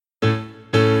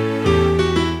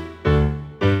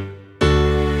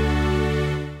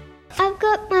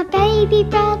baby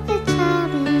brother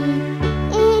Charlie.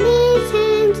 In his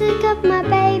hands he's got my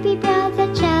baby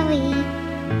brother Charlie.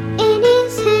 In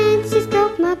his hands he's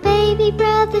got my baby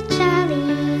brother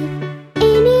Charlie.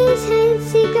 In his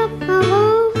hands he's got my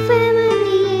whole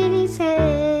family in his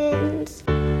hands.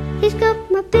 He's got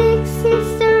my big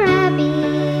sister Abby.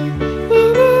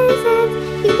 In his hands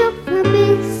he's got my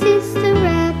big sister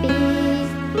Abby.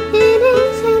 In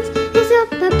his hands he's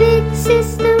got my big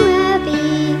sister Abby.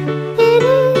 In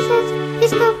his hands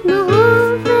he's got my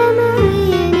whole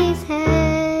family in his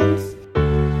hands.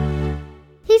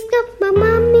 He's got my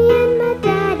mommy and my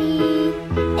daddy.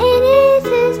 In his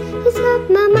hands he's got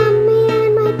my mommy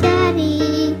and my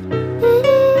daddy. In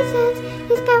his hands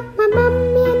he's got my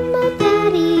mommy and my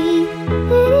daddy.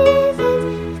 In his hands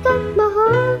he's got my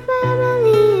whole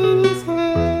family in his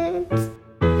hands.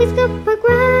 He's got my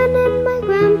gran and my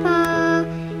grandpa.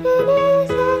 In his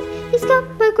hands he's got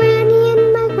my granny and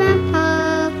my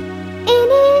grandpa. In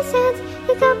his hands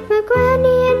he's got my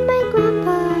granny and my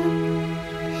grandpa.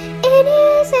 In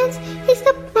his hands he's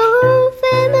got my whole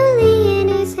family in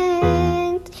his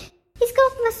hands. He's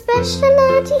got my special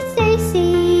Auntie Stacy.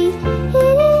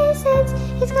 In his hands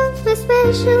he's got my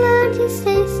special Auntie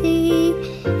Stacy.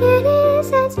 In his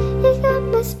hands he's got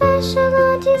my special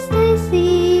Auntie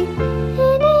Stacy.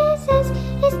 In his hands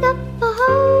he's got my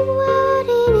whole world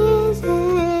in his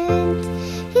hands.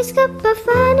 He's got my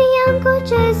funny Uncle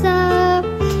Jezza.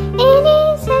 In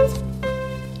his hands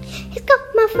he's got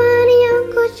my funny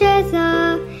Uncle Jezza.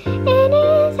 In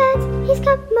his hands he's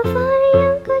got my funny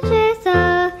Uncle Jezza.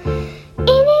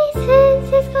 In his hands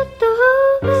he's got the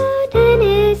whole world in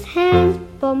his hands.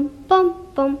 Bum bum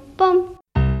bum bum.